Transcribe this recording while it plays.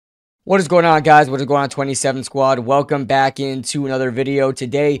What is going on, guys? What is going on, 27 squad? Welcome back into another video.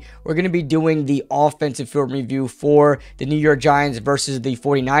 Today we're going to be doing the offensive film review for the New York Giants versus the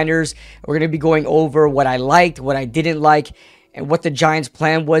 49ers. We're going to be going over what I liked, what I didn't like, and what the Giants'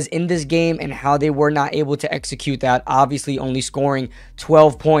 plan was in this game and how they were not able to execute that. Obviously only scoring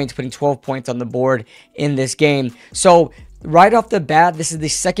 12 points, putting 12 points on the board in this game. So right off the bat, this is the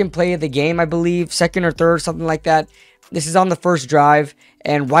second play of the game, I believe, second or third, something like that. This is on the first drive,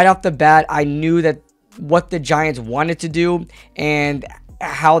 and right off the bat, I knew that what the Giants wanted to do and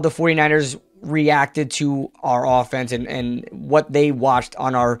how the 49ers reacted to our offense and what they watched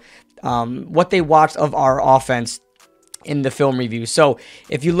on our of our offense in the film review. So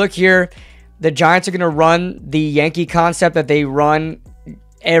if you look here, the Giants are going to run the Yankee concept that they run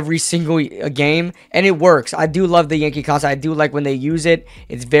every single game, and it works. I do love the Yankee concept. I do like when they use it.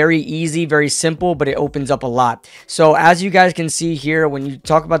 It's very easy, very simple, but it opens up a lot. So as you guys can see here, when you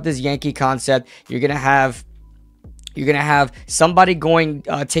talk about this Yankee concept, you're gonna have somebody going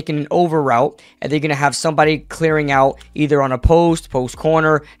taking an over route, and they're gonna have somebody clearing out either on a post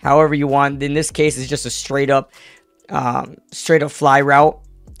corner, however you want. In this case, it's just a straight up fly route,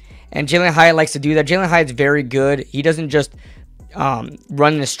 and Jalin Hyatt likes to do that. Jalin Hyatt's very good. He doesn't just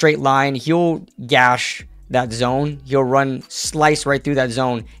run in a straight line. He'll gash that zone. He'll slice right through that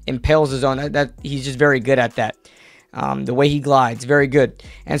zone, impales the zone. That he's just very good at that. The way he glides, very good.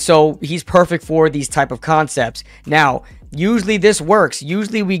 And so he's perfect for these type of concepts. Now, usually this works.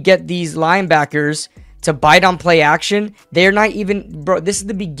 Usually we get these linebackers to bite on play action. They're not even, bro, this is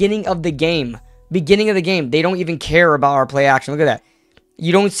the beginning of the game. Beginning of the game. They don't even care about our play action. Look at that.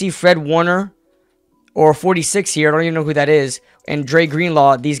 You don't see Fred Warner or 46 here. I don't even know who that is. And Dre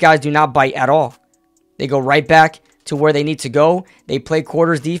Greenlaw, these guys do not bite at all. They go right back to where they need to go. They play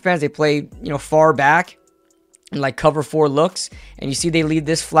quarters defense. They play, far back and like cover 4 looks. And you see they leave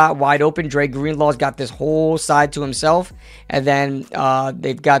this flat wide open. Dre Greenlaw's got this whole side to himself. And then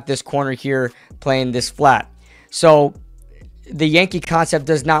they've got this corner here playing this flat. So the Yankee concept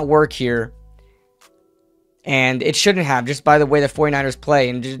does not work here. And it shouldn't have, just by the way the 49ers play.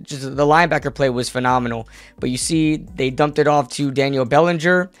 And just the linebacker play was phenomenal. But you see, they dumped it off to Daniel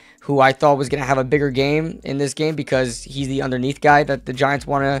Bellinger, who I thought was going to have a bigger game in this game because he's the underneath guy that the Giants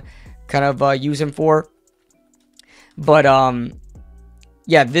want to kind of use him for. But,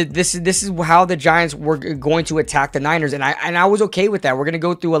 yeah, this is how the Giants were going to attack the Niners, and I was okay with that. We're going to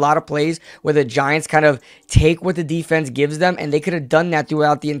go through a lot of plays where the Giants kind of take what the defense gives them, and they could have done that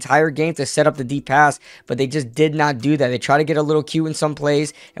throughout the entire game to set up the deep pass, but they just did not do that. They try to get a little cute in some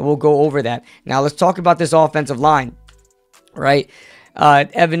plays, and we'll go over that. Now, let's talk about this offensive line, right?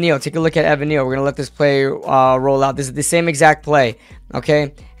 Evan Neal, take a look at Evan Neal. We're going to let this play roll out. This is the same exact play,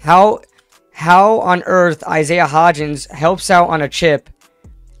 okay? How on earth Isaiah Hodgins helps out on a chip,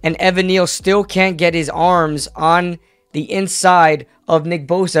 and Evan Neal still can't get his arms on the inside of Nick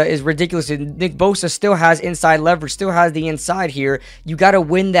Bosa is ridiculous. Nick Bosa still has inside leverage, still has the inside here. You got to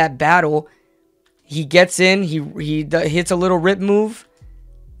win that battle. He gets in, he hits a little rip move,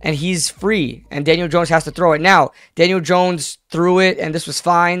 and he's free. And Daniel Jones has to throw it. Now, Daniel Jones threw it, and this was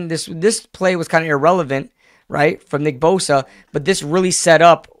fine. This play was kind of irrelevant, right, from Nick Bosa, but this really set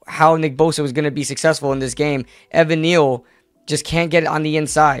up how Nick Bosa was going to be successful in this game. Evan Neal just can't get it on the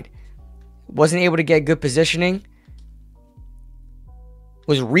inside. Wasn't able to get good positioning.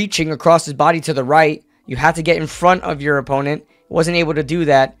 Was reaching across his body to the right. You had to get in front of your opponent. Wasn't able to do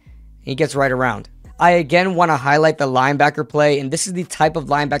that. He gets right around. I again want to highlight the linebacker play, and this is the type of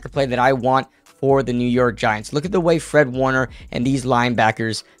linebacker play that I want for the New York Giants. Look at the way Fred Warner and these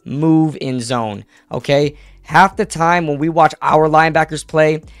linebackers move in zone, okay? Half the time when we watch our linebackers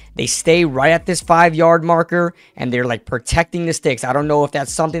play, they stay right at this 5-yard marker, and they're like protecting the sticks. I don't know if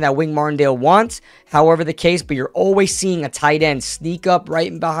that's something that Wink Martindale wants, however the case, but you're always seeing a tight end sneak up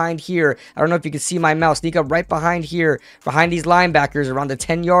right behind here. I don't know if you can see my mouse, sneak up right behind here, behind these linebackers around the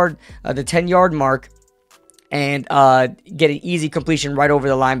 10-yard mark, and get an easy completion right over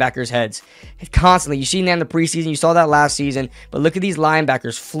the linebackers' heads. Constantly. You've seen that in the preseason. You saw that last season. But look at these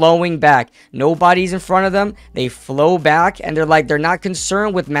linebackers flowing back. Nobody's in front of them. They flow back, and they're not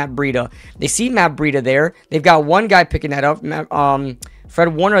concerned with Matt Breida. They see Matt Breida there. They've got one guy picking that up.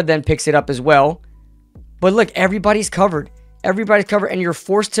 Fred Warner then picks it up as well. But look, everybody's covered. Everybody's covered, and you're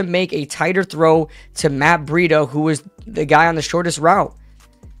forced to make a tighter throw to Matt Breida, who is the guy on the shortest route.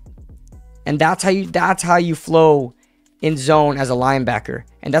 And that's how you flow in zone as a linebacker.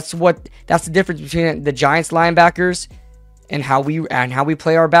 And that's the difference between the Giants linebackers and how we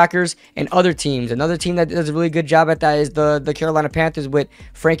play our backers and other teams. Another team that does a really good job at that is the Carolina Panthers with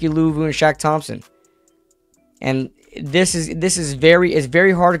Frankie Louvu and Shaq Thompson. And this is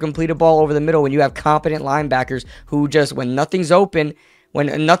very hard to complete a ball over the middle when you have competent linebackers who just, when nothing's open,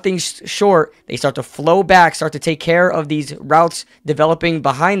 when nothing's short, they start to flow back, start to take care of these routes developing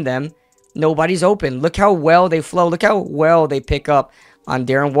behind them. Nobody's open. Look how well they flow. Look how well they pick up on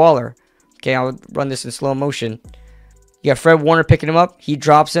Darren Waller. Okay, I'll run this in slow motion. You got Fred Warner picking him up. He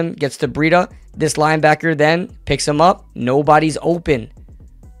drops him, gets to Breida. This linebacker then picks him up. Nobody's open.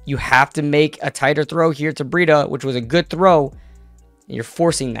 You have to make a tighter throw here to Breida, which was a good throw. And you're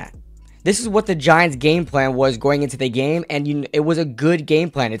forcing that. This is what the Giants' game plan was going into the game, and it was a good game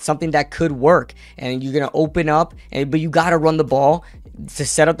plan. It's something that could work, and you're going to open up, but you got to run the ball to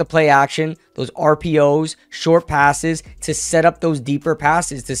set up the play action, those RPOs, short passes, to set up those deeper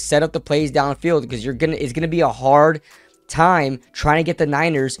passes, to set up the plays downfield, because it's going to be a hard time trying to get the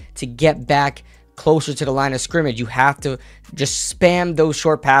Niners to get back closer to the line of scrimmage. You have to just spam those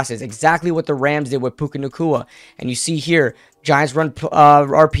short passes, exactly what the Rams did with Puka Nacua. And you see here, Giants run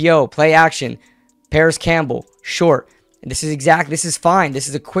RPO, play action, Paris Campbell, short. And this is fine. This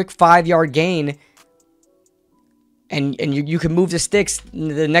is a quick 5-yard gain. And you can move the sticks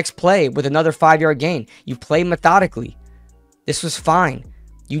the next play with another 5-yard gain. You play methodically. This was fine.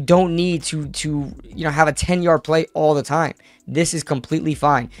 You don't need to have a 10-yard play all the time. This is completely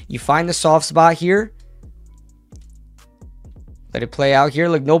fine. You find the soft spot here. Let it play out here.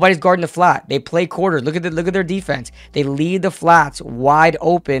 Look, nobody's guarding the flat. They play quarters. Look at their defense. They leave the flats wide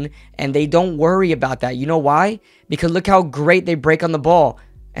open, and they don't worry about that. You know why? Because look how great they break on the ball,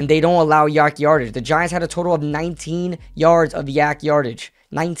 and they don't allow yak yardage. The Giants had a total of 19 yards of yak yardage.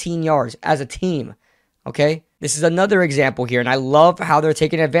 19 yards as a team. Okay? This is another example here, and I love how they're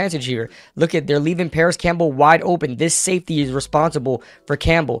taking advantage here. Look at, they're leaving Paris Campbell wide open. This safety is responsible for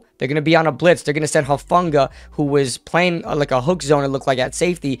Campbell. They're going to be on a blitz. They're going to send Hufanga, who was playing like a hook zone, it looked like, at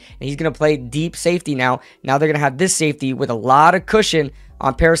safety, and he's going to play deep safety now. Now they're going to have this safety with a lot of cushion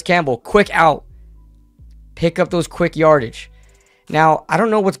on Paris Campbell. Quick out. Pick up those quick yardage. Now, I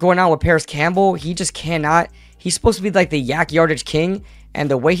don't know what's going on with Paris Campbell. He just cannot. He's supposed to be like the yak yardage king, and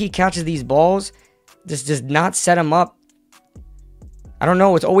the way he catches these balls, this does not set him up. I don't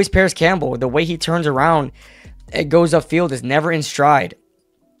know. It's always Paris Campbell. The way he turns around, it goes upfield, is never in stride.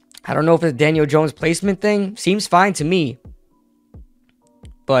 I don't know if it's Daniel Jones placement thing. Seems fine to me.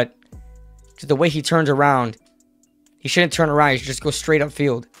 But just the way he turns around, he shouldn't turn around. He should just go straight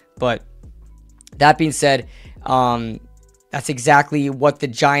upfield. But that being said, that's exactly what the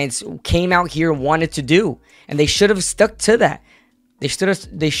Giants came out here and wanted to do. And they should have stuck to that. They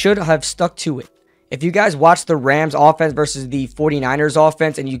should have stuck to it. If you guys watched the Rams offense versus the 49ers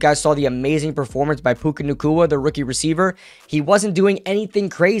offense, and you guys saw the amazing performance by Puka Nacua, the rookie receiver, he wasn't doing anything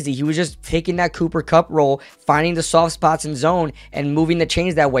crazy. He was just taking that Cooper Kupp role, finding the soft spots in zone, and moving the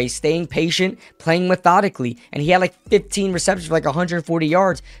chains that way, staying patient, playing methodically. And he had like 15 receptions for like 140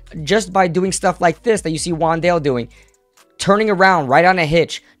 yards just by doing stuff like this that you see Wandale doing. Turning around right on a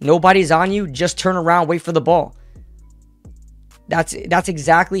hitch. Nobody's on you. Just turn around, wait for the ball. That's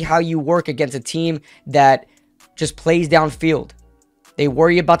exactly how you work against a team that just plays downfield. They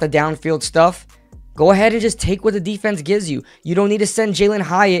worry about the downfield stuff. Go ahead and just take what the defense gives you. You don't need to send Jalin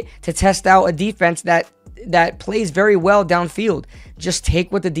Hyatt to test out a defense that plays very well downfield. Just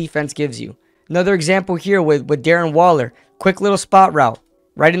take what the defense gives you. Another example here with Darren Waller. Quick little spot route.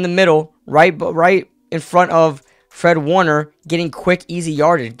 Right in the middle. Right in front of Fred Warner, getting quick, easy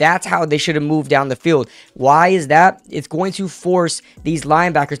yardage. That's how they should have moved down the field. Why is that? It's going to force these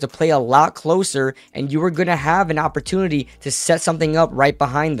linebackers to play a lot closer, and you are going to have an opportunity to set something up right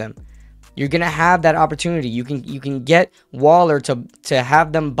behind them. You're going to have that opportunity. You can get Waller to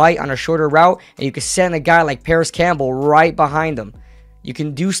have them bite on a shorter route, and you can send a guy like Paris Campbell right behind them. You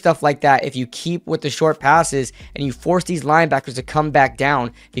can do stuff like that if you keep with the short passes and you force these linebackers to come back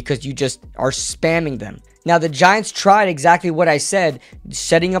down because you just are spamming them. Now, the Giants tried exactly what I said,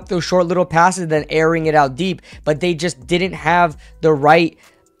 setting up those short little passes, then airing it out deep, but they just didn't have the right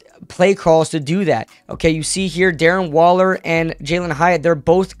play calls to do that. Okay, you see here, Darren Waller and Jalin Hyatt, they're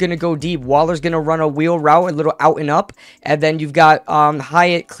both going to go deep. Waller's going to run a wheel route, a little out and up, and then you've got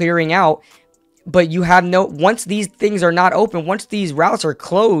Hyatt clearing out. But you have once these things are not open, once these routes are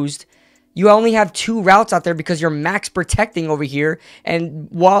closed, you only have 2 routes out there because you're max protecting over here, and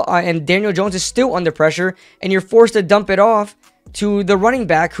Daniel Jones is still under pressure, and you're forced to dump it off to the running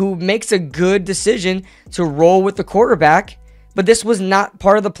back, who makes a good decision to roll with the quarterback. But this was not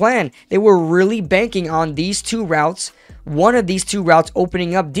part of the plan. They were really banking on these 2 routes, one of these 2 routes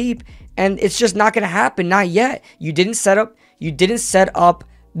opening up deep, and it's just not going to happen, not yet. You didn't set up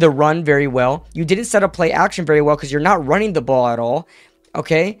the run very well. You didn't set up play action very well because you're not running the ball at all.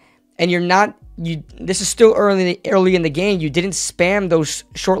 Okay? And you're not this is still early in the game. You didn't spam those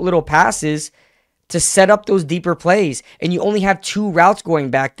short little passes to set up those deeper plays. And you only have 2 routes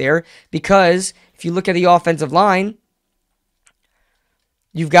going back there because if you look at the offensive line,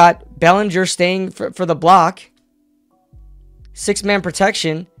 you've got Bellinger staying for the block, 6-man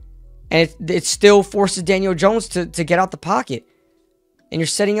protection, and it still forces Daniel Jones to get out the pocket. And you're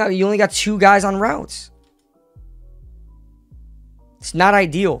setting up, you only got 2 guys on routes. It's not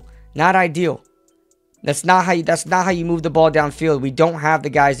ideal. Not ideal. That's not how you move the ball downfield. We don't have the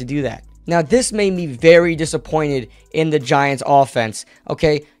guys to do that. Now, this made me very disappointed in the Giants offense.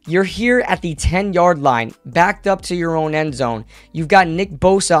 Okay, you're here at the 10-yard line, backed up to your own end zone. You've got Nick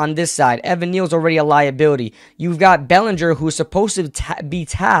Bosa on this side. Evan Neal's already a liability. You've got Bellinger, who's supposed to be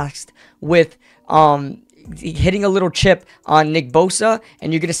tasked with hitting a little chip on Nick Bosa,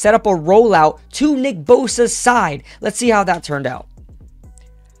 and you're going to set up a rollout to Nick Bosa's side. Let's see how that turned out.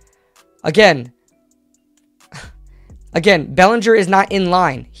 Again, Bellinger is not in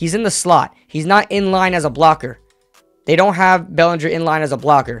line. He's in the slot. He's not in line as a blocker. They don't have Bellinger in line as a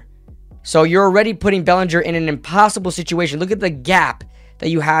blocker. So you're already putting Bellinger in an impossible situation. Look at the gap that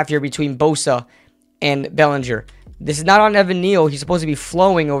you have here between Bosa and Bellinger. This is not on Evan Neal. He's supposed to be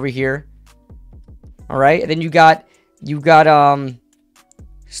flowing over here. All right. And then you got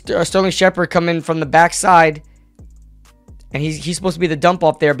Sterling Shepard coming from the backside. And he's supposed to be the dump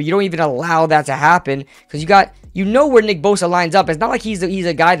off there, but you don't even allow that to happen because you know where Nick Bosa lines up. It's not like he's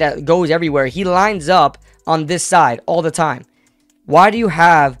a guy that goes everywhere. He lines up on this side all the time. Why do you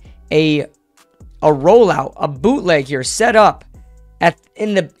have a rollout, a bootleg here set up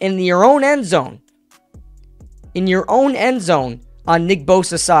in your own end zone? In your own end zone on Nick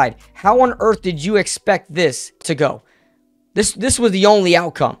Bosa's side. How on earth did you expect this to go? This was the only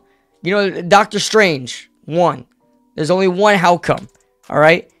outcome. You know, Doctor Strange won. There's only one outcome, all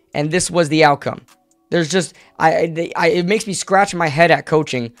right? And this was the outcome. There's just, it makes me scratch my head at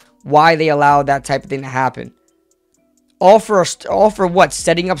coaching why they allow that type of thing to happen. All for what?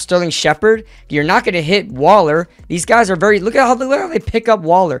 Setting up Sterling Shepard? You're not going to hit Waller. These guys are look at how they pick up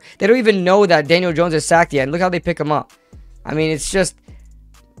Waller. They don't even know that Daniel Jones is sacked yet. And look how they pick him up. I mean, it's just,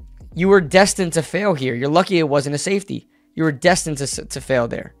 you were destined to fail here. You're lucky it wasn't a safety. You were destined to fail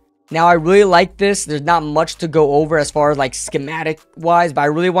there. Now, I really like this. There's not much to go over as far as like schematic wise, but I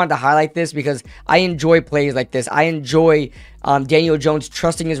really wanted to highlight this because I enjoy plays like this. I enjoy Daniel Jones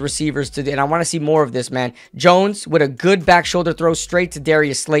trusting his receivers and I want to see more of this, man. Jones with a good back shoulder throw straight to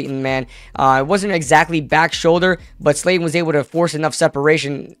Darius Slayton, man. It wasn't exactly back shoulder, but Slayton was able to force enough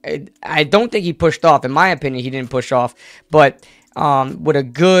separation. I don't think he pushed off. In my opinion, he didn't push off, but with a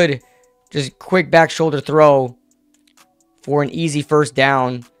good, just quick back shoulder throw for an easy first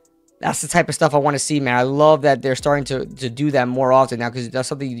down. That's the type of stuff I want to see, man. I love that they're starting to do that more often now because that's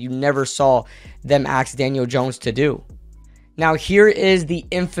something you never saw them ask Daniel Jones to do. Now, here is the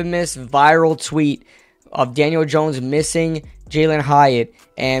infamous viral tweet of Daniel Jones missing Jalin Hyatt.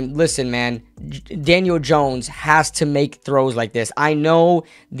 And listen, man, Daniel Jones has to make throws like this. I know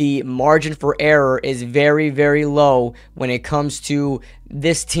the margin for error is very, very low when it comes to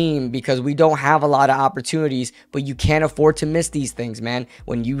this team because we don't have a lot of opportunities, but you can't afford to miss these things, man.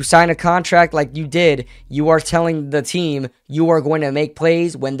 When you sign a contract like you did, you are telling the team you are going to make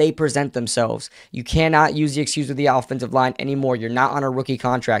plays when they present themselves. You cannot use the excuse of the offensive line anymore. You're not on a rookie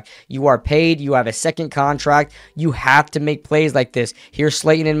contract. You are paid. You have a second contract. You have to make plays like this. Here's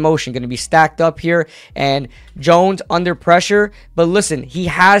Slayton in motion, going to be stacked up here, and Jones under pressure. But listen, he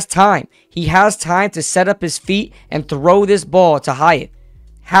has time. He has time to set up his feet and throw this ball to Hyatt.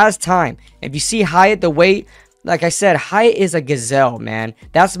 Has time. If you see Hyatt, the way, like I said, Hyatt is a gazelle, man.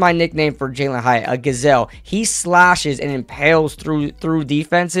 That's my nickname for Jalin Hyatt, a gazelle. He slashes and impales through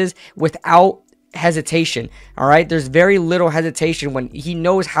defenses without hesitation. All right, there's very little hesitation when he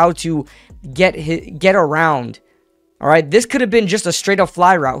knows how to get around. All right, this could have been just a straight up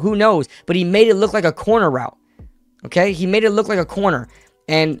fly route. Who knows? But he made it look like a corner route. Okay, he made it look like a corner.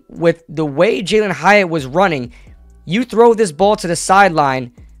 And with the way Jalin Hyatt was running, you throw this ball to the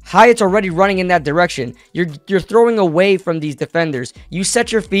sideline, Hyatt's already running in that direction. You're throwing away from these defenders. You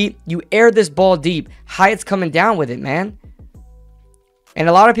set your feet, you air this ball deep. Hyatt's coming down with it, man. And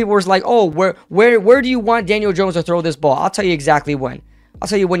a lot of people were like, oh, where do you want Daniel Jones to throw this ball? I'll tell you exactly when. I'll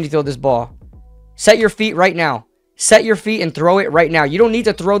tell you when you throw this ball. Set your feet right now. Set your feet and throw it right now. You don't need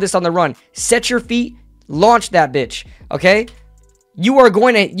to throw this on the run. Set your feet, launch that bitch, okay? You're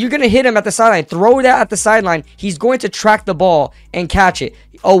going to hit him at the sideline. Throw that at the sideline. He's going to track the ball and catch it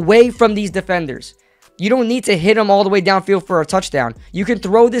away from these defenders. You don't need to hit him all the way downfield for a touchdown. You can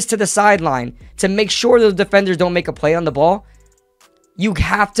throw this to the sideline to make sure those defenders don't make a play on the ball. You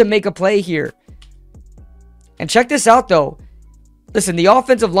have to make a play here. And check this out, though. Listen, the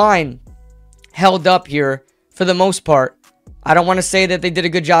offensive line held up here for the most part. I don't want to say that they did a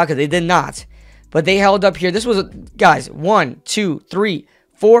good job because they did not. But they held up here. This was, guys, 1, 2, 3,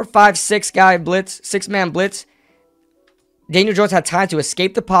 4, 5, 6 guy blitz, 6-man blitz. Daniel Jones had time to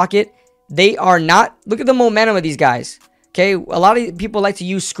escape the pocket. They are not, look at the momentum of these guys. Okay, a lot of people like to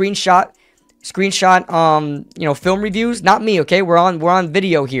use screenshot, film reviews. Not me, okay? We're on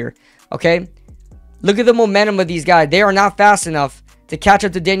video here, okay? Look at the momentum of these guys. They are not fast enough to catch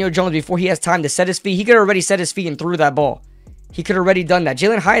up to Daniel Jones before he has time to set his feet. He could have already set his feet and threw that ball. He could have already done that.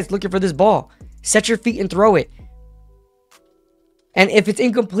 Jalin Hyatt's looking for this ball. Set your feet and throw it. And if it's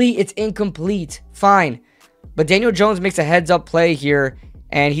incomplete, it's incomplete. Fine. But Daniel Jones makes a heads-up play here,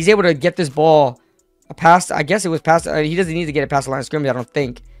 and he's able to get this ball past, I guess it was past, he doesn't need to get it past the line of scrimmage, I don't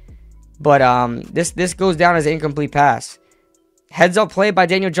think. But this goes down as an incomplete pass. Heads-up play by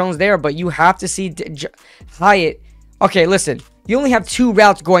Daniel Jones there, but you have to see Hyatt. Okay, listen. You only have 2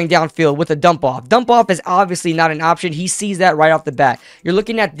 routes going downfield with a dump-off. Dump-off is obviously not an option. He sees that right off the bat. You're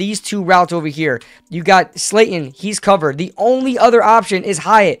looking at these 2 routes over here. You got Slayton. He's covered. The only other option is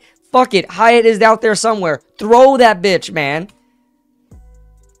Hyatt. Fuck it. Hyatt is out there somewhere. Throw that bitch, man.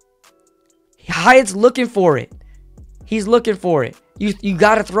 Hyatt's looking for it. He's looking for it. You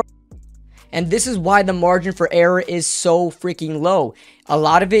got to throw. And this is why the margin for error is so freaking low. A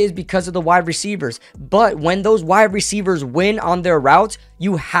lot of it is because of the wide receivers. But when those wide receivers win on their routes,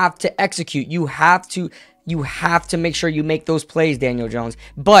 you have to execute. You have to make sure you make those plays, Daniel Jones.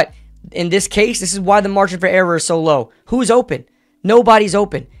 But in this case, this is why the margin for error is so low. Who's open? Nobody's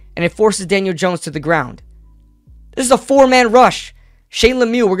open. And it forces Daniel Jones to the ground. This is a 4-man rush. Shane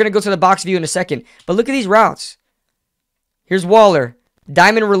Lemieux, we're going to go to the box view in a second. But look at these routes. Here's Waller.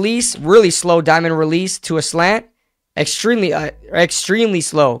 Diamond release, really slow diamond release to a slant. Extremely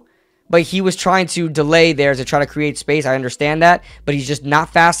slow. But he was trying to delay there to try to create space. I understand that. But he's just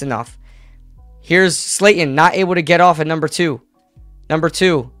not fast enough. Here's Slayton, not able to get off at number 2. Number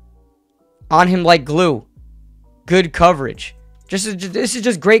 2. On him like glue. Good coverage. This is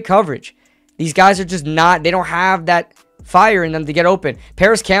just great coverage. These guys are just not, they don't have that fire in them to get open.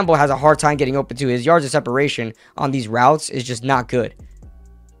 Paris Campbell has a hard time getting open too. His yards of separation on these routes is just not good.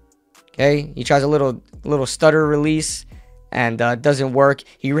 Okay, he tries a little stutter release and doesn't work.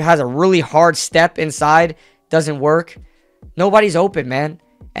 He has a really hard step inside, doesn't work. Nobody's open, man,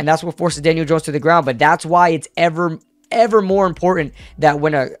 and that's what forces Daniel Jones to the ground. But that's why it's ever more important that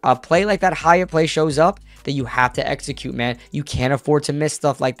when a play like that Hyatt play shows up, that you have to execute, man. You can't afford to miss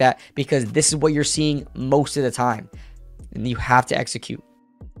stuff like that because this is what you're seeing most of the time, and you have to execute.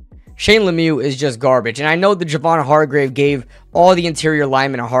 Shane Lemieux is just garbage. And I know that Javon Hargrave gave all the interior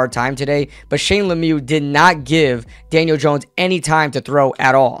linemen a hard time today, but Shane Lemieux did not give Daniel Jones any time to throw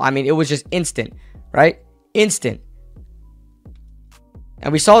at all. I mean, it was just instant, right? Instant.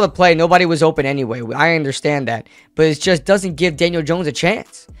 And we saw the play. Nobody was open anyway. I understand that. But it just doesn't give Daniel Jones a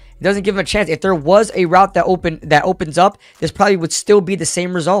chance. It doesn't give him a chance. If there was a route that opens up, this probably would still be the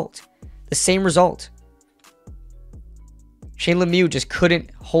same result. The same result. Shane Lemieux just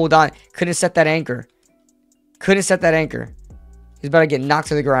couldn't hold on. Couldn't set that anchor. Couldn't set that anchor. He's about to get knocked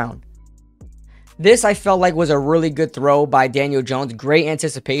to the ground. This, I felt like, was a really good throw by Daniel Jones. Great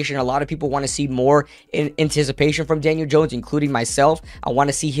anticipation. A lot of people want to see more in anticipation from Daniel Jones, including myself. I want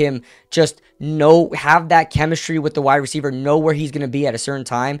to see him just have that chemistry with the wide receiver, know where he's going to be at a certain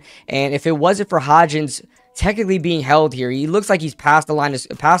time. And if it wasn't for Hodgins technically being held here, he looks like he's past the line,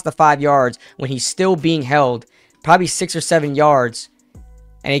 past the 5 yards when he's still being held, probably 6 or 7 yards.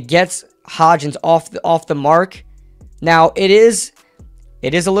 And it gets Hodgins off the mark. Now, it is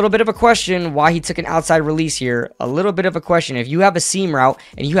a little bit of a question why he took an outside release here. A little bit of a question. If you have a seam route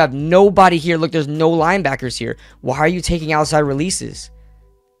and you have nobody here, look, there's no linebackers here. Why are you taking outside releases?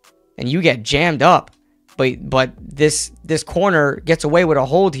 And you get jammed up. But this corner gets away with a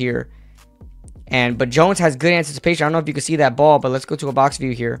hold here. But Jones has good anticipation. I don't know if you can see that ball, but let's go to a box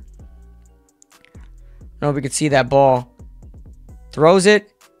view here. I don't know if we can see that ball. Throws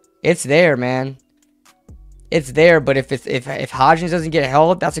it. It's there, man. It's there, but if Hodgins doesn't get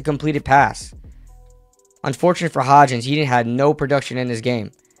held, that's a completed pass. Unfortunate for Hodgins, he had no production in this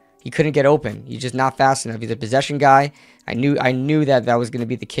game. He couldn't get open. He's just not fast enough. He's a possession guy. I knew that was going to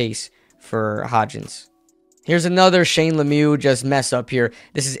be the case for Hodgins. Here's another Shane Lemieux just mess up here.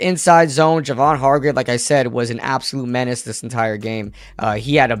 This is inside zone. Javon Hargrave, like I said, was an absolute menace this entire game.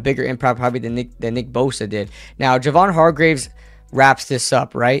 He had a bigger impact probably than Nick Bosa did. Now, Javon Hargrave's wraps this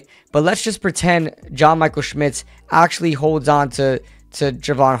up, right? But let's just pretend John Michael Schmitz actually holds on to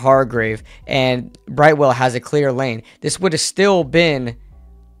Javon Hargrave and Brightwell has a clear lane. This would have still been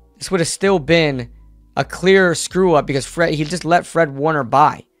a clear screw up because he just let Fred Warner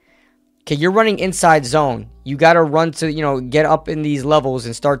by. Okay, you're running inside zone. You got to run to, get up in these levels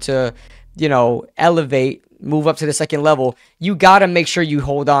and start to, elevate, move up to the second level. You got to make sure you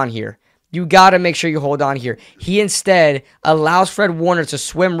hold on here. You got to make sure you hold on here. He instead allows Fred Warner to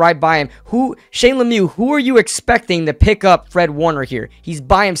swim right by him. Shane Lemieux, who are you expecting to pick up Fred Warner here? He's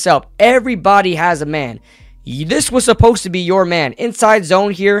by himself. Everybody has a man. This was supposed to be your man. Inside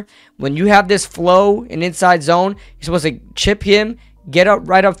zone here, when you have this flow in inside zone, you're supposed to chip him, get up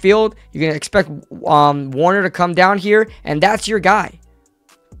right upfield. You're going to expect Warner to come down here, and that's your guy.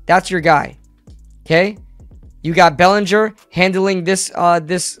 That's your guy. Okay? You got Bellinger handling this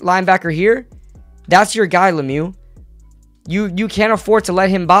this linebacker here. That's your guy, Lemieux. You can't afford to let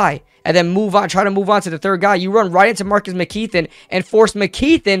him by and then move on, try to move on to the third guy. You run right into Marcus McKeithen and force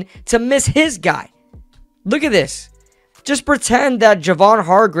McKeithen to miss his guy. Look at this. Just pretend that Javon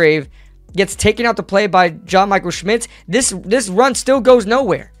Hargrave gets taken out to play by John Michael Schmitz. This run still goes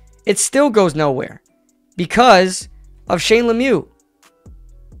nowhere. It still goes nowhere because of Shane Lemieux.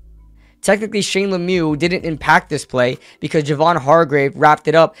 Technically, Shane Lemieux didn't impact this play because Javon Hargrave wrapped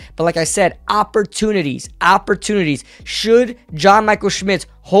it up. But like I said, opportunities. Should John Michael Schmitz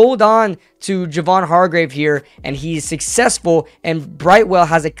hold on to Javon Hargrave here and he's successful and Brightwell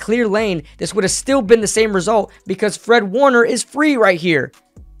has a clear lane, this would have still been the same result because Fred Warner is free right here.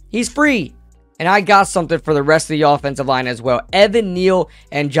 He's free. And I got something for the rest of the offensive line as well. Evan Neal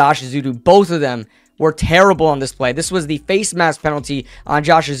and Josh Ezeudu, both of them were terrible on this play. This was the face mask penalty on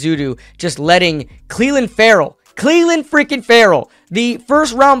Josh Ezeudu, just letting Cleveland freaking Farrell, the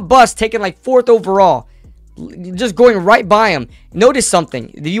first round bust taken like 4th overall, just going right by him. Notice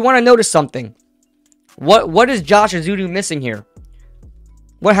something. Do you want to notice something? What is Josh Ezeudu missing here?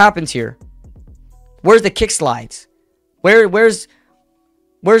 What happens here? Where's the kick slides? Where's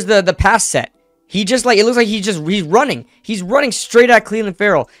the pass set? He just it looks like he's running. He's running straight at Cleveland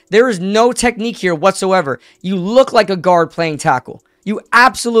Farrell. There is no technique here whatsoever. You look like a guard playing tackle. You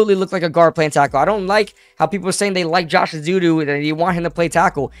absolutely look like a guard playing tackle. I don't like how people are saying they like Josh Ezeudu and they want him to play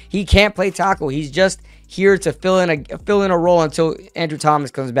tackle. He can't play tackle. He's just here to fill in a role until Andrew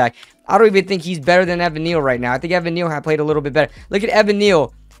Thomas comes back. I don't even think he's better than Evan Neal right now. I think Evan Neal had played a little bit better. Look at Evan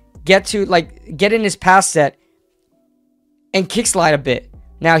Neal get in his pass set and kick slide a bit.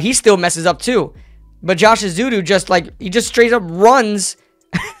 Now, he still messes up too. But Josh Ezeudu just straight up runs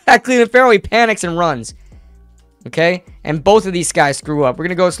at Cleveland Farrell. He panics and runs. Okay? And both of these guys screw up. We're going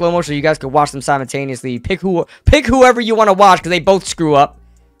to go slow motion so you guys can watch them simultaneously. Pick whoever you want to watch because they both screw up.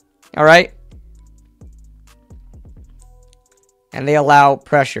 All right? And they allow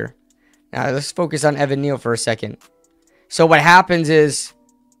pressure. Now, let's focus on Evan Neal for a second. So what happens is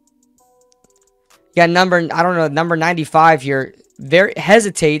you got number 95 here.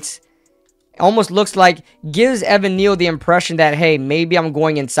 Hesitates, almost looks like, gives Evan Neal the impression that, hey, maybe I'm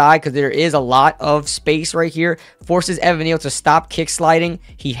going inside because there is a lot of space right here. Forces Evan Neal to stop kick sliding.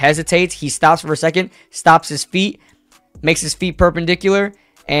 He hesitates. He stops for a second, stops his feet, makes his feet perpendicular,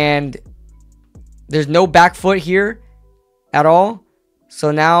 and there's no back foot here at all.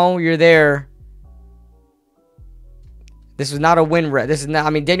 So now you're there. This was not a win rep. This is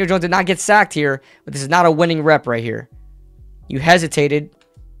not, Daniel Jones did not get sacked here, but this is not a winning rep right here. You hesitated.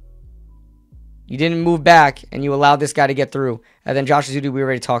 You didn't move back, and you allowed this guy to get through. And then Josh Ezeudu, we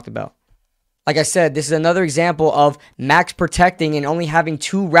already talked about. Like I said, this is another example of max protecting and only having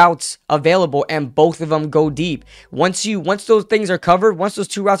 2 routes available, and both of them go deep. Once those things are covered, once those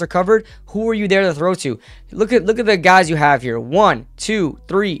 2 routes are covered, who are you there to throw to? Look at the guys you have here. 1, 2,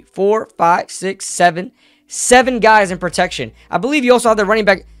 3, 4, 5, 6, 7. 7 guys in protection. I believe you also have the running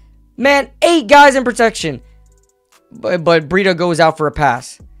back. Man, 8 guys in protection. But Breida goes out for a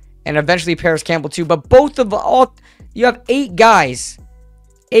pass. And eventually Paris Campbell too. But you have 8 guys.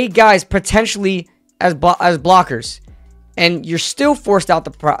 8 guys potentially as blockers. And you're still forced out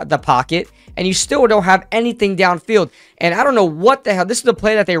the pocket. And you still don't have anything downfield. And I don't know what the hell. This is the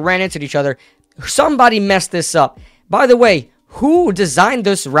play that they ran into each other. Somebody messed this up. By the way, who designed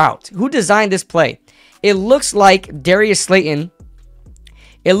this route? Who designed this play? It looks like Darius Slayton.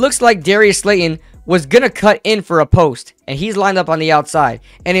 Was going to cut in for a post, and he's lined up on the outside.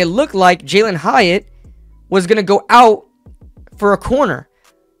 And it looked like Jalin Hyatt was going to go out for a corner.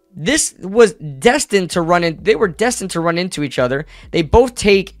 This was destined to run in. They were destined to run into each other. They both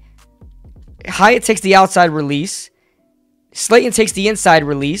Hyatt takes the outside release. Slayton takes the inside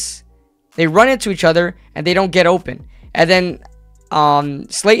release. They run into each other, and they don't get open. And then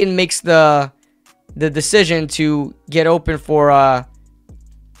Slayton makes the decision to get open for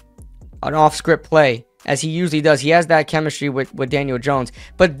an off-script play, as he usually does. He has that chemistry with Daniel Jones.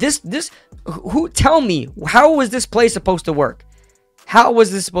 But Who tell me, how was this play supposed to work? How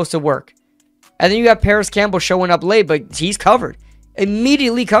was this supposed to work? And then you have Paris Campbell showing up late, but he's covered.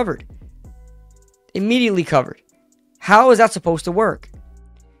 Immediately covered. Immediately covered. How is that supposed to work?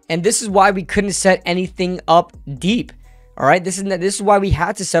 And this is why we couldn't set anything up deep. All right, this is why we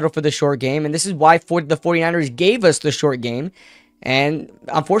had to settle for the short game, and this is why the 49ers gave us the short game. And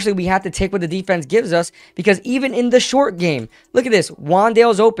unfortunately, we had to take what the defense gives us, because even in the short game, look at this.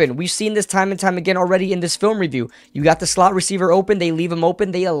 Wandale's open. We've seen this time and time again already in this film review. You got the slot receiver open. They leave him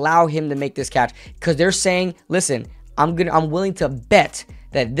open. They allow him to make this catch because they're saying, listen, I'm willing to bet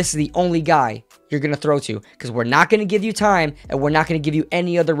that this is the only guy you're going to throw to, because we're not going to give you time and we're not going to give you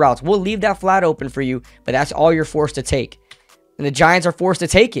any other routes. We'll leave that flat open for you, but that's all you're forced to take. And the Giants are forced to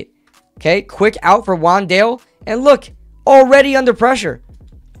take it. Okay, quick out for Wandale. And look, already under pressure.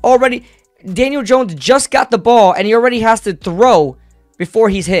 Already, Daniel Jones just got the ball and he already has to throw before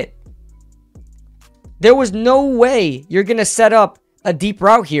he's hit. There was no way you're going to set up a deep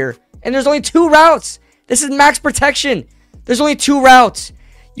route here. And there's only 2 routes. This is max protection. There's only 2 routes.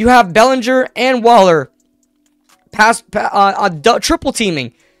 You have Bellinger and Waller triple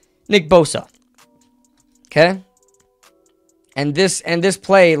teaming Nick Bosa. Okay? And this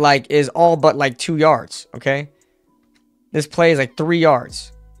play like is all but like 2 yards, okay? This play is like 3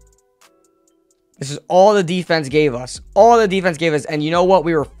 yards. This is all the defense gave us. All the defense gave us. And you know what?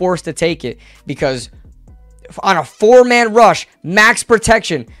 We were forced to take it because on a 4-man rush, max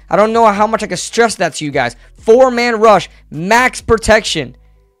protection. I don't know how much I can stress that to you guys. 4-man rush, max protection.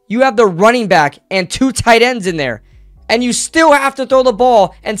 You have the running back and 2 tight ends in there. And you still have to throw the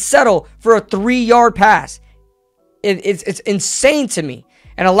ball and settle for a 3-yard pass. It's insane to me.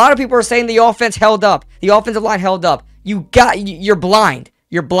 And a lot of people are saying the offense held up. The offensive line held up. You're blind.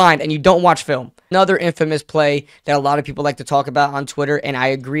 You're blind and you don't watch film. Another infamous play that a lot of people like to talk about on Twitter, and I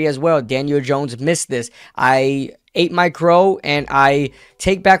agree as well. Daniel Jones missed this. I ate my crow, and I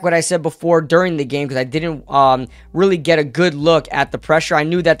take back what I said before during the game because I didn't really get a good look at the pressure. I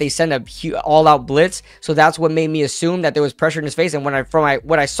knew that they sent a all-out blitz, so that's what made me assume that there was pressure in his face. And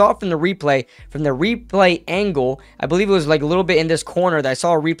what I saw from the replay angle, I believe it was like a little bit in this corner. That I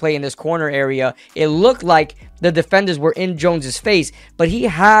saw a replay in this corner area. It looked like the defenders were in Jones's face, but he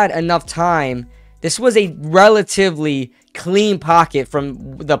had enough time. This was a relatively clean pocket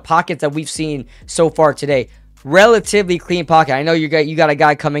from the pockets that we've seen so far today. Relatively clean pocket. I know you got a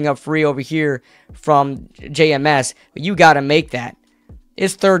guy coming up free over here from JMS, but you got to make that.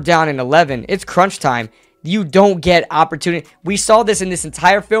 It's 3rd down and 11. It's crunch time. You don't get opportunity. We saw this in this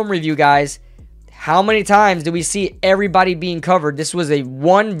entire film review, guys. How many times did we see everybody being covered? This was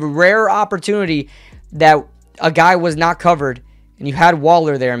one rare opportunity that a guy was not covered, and you had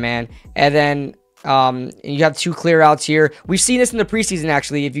Waller there, man. And then you have 2 clear outs here. We've seen this in the preseason,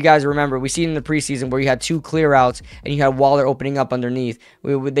 actually, if you guys remember. We've seen it in the preseason where you had 2 clear outs and you had Waller opening up underneath.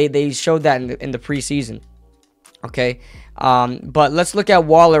 They showed that in the preseason. Okay, but let's look at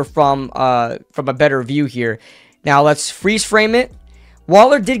Waller from a better view here. Now let's freeze frame it.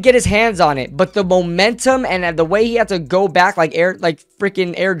 Waller did get his hands on it, but the momentum and the way he had to go back like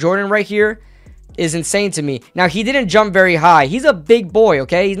freaking Air Jordan right here is insane to me. Now he didn't jump very high. He's a big boy,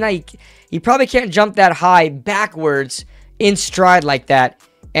 okay? He probably can't jump that high backwards in stride like that.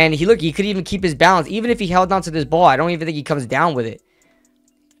 And he could even keep his balance. Even if he held on to this ball, I don't even think he comes down with it.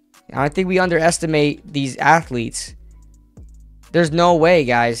 I think we underestimate these athletes. There's no way,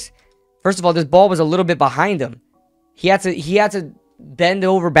 guys. First of all, this ball was a little bit behind him. He had to bend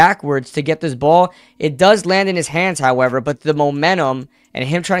over backwards to get this ball. It does land in his hands, however, but the momentum and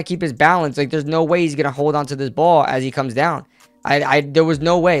him trying to keep his balance, like there's no way he's going to hold on to this ball as he comes down. There was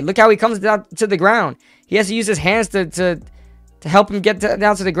no way. Look how he comes down to the ground. He has to use his hands to help him get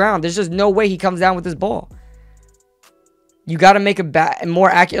down to the ground. There's just no way he comes down with this ball. You got to make a more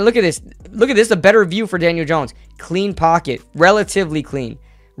accurate. Look at this. Look at this. A better view for Daniel Jones. Clean pocket. Relatively clean.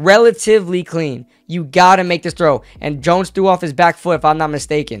 Relatively clean. You got to make this throw. And Jones threw off his back foot, if I'm not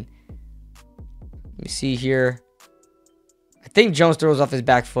mistaken. Let me see here. I think Jones throws off his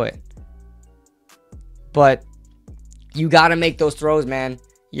back foot. But you got to make those throws, man.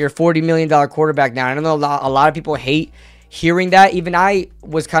 You're a $40 million quarterback now. I know a lot of people hate hearing that. Even I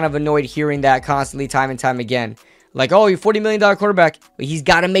was kind of annoyed hearing that constantly, time and time again. Like, oh, you're a $40 million quarterback. But he's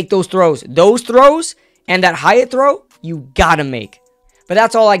got to make those throws. Those throws and that Hyatt throw, you got to make. But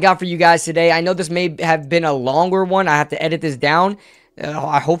that's all I got for you guys today. I know this may have been a longer one. I have to edit this down.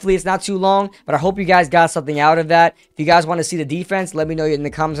 Hopefully it's not too long, but I hope you guys got something out of that. If you guys want to see the defense, let me know in the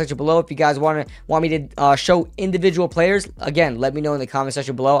comment section below. If you guys want me to show individual players, again, let me know in the comment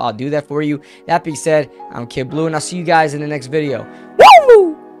section below. I'll do that for you. That being said, I'm Kid Blue, and I'll see you guys in the next video.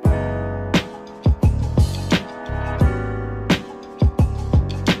 Woo!